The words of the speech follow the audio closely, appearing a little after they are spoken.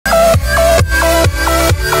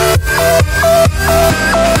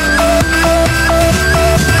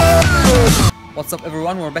What's up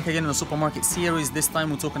everyone, we're back again in the supermarket series. This time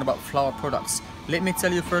we're talking about flour products. Let me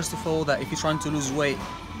tell you first of all that if you're trying to lose weight,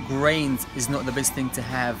 grains is not the best thing to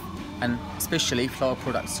have, and especially flour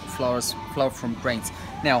products, flour from grains.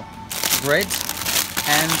 Now, bread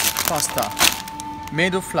and pasta,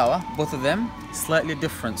 made of flour, both of them slightly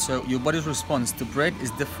different. So your body's response to bread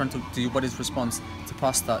is different to your body's response to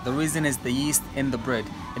pasta. The reason is the yeast in the bread.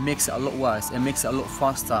 It makes it a lot worse. It makes it a lot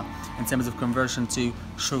faster in terms of conversion to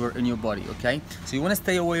sugar in your body, okay? So you want to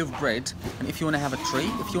stay away of bread, and if you want to have a treat,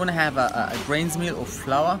 if you want to have a grains meal or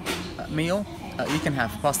flour meal, you can have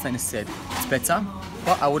pasta instead. It's better,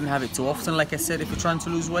 but I wouldn't have it too often. Like I said, if you're trying to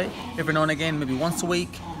lose weight, every now and again, maybe once a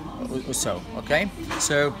week or so, okay?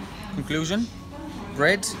 So, conclusion,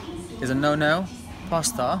 bread is a no-no,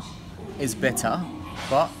 pasta is better,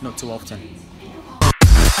 but not too often.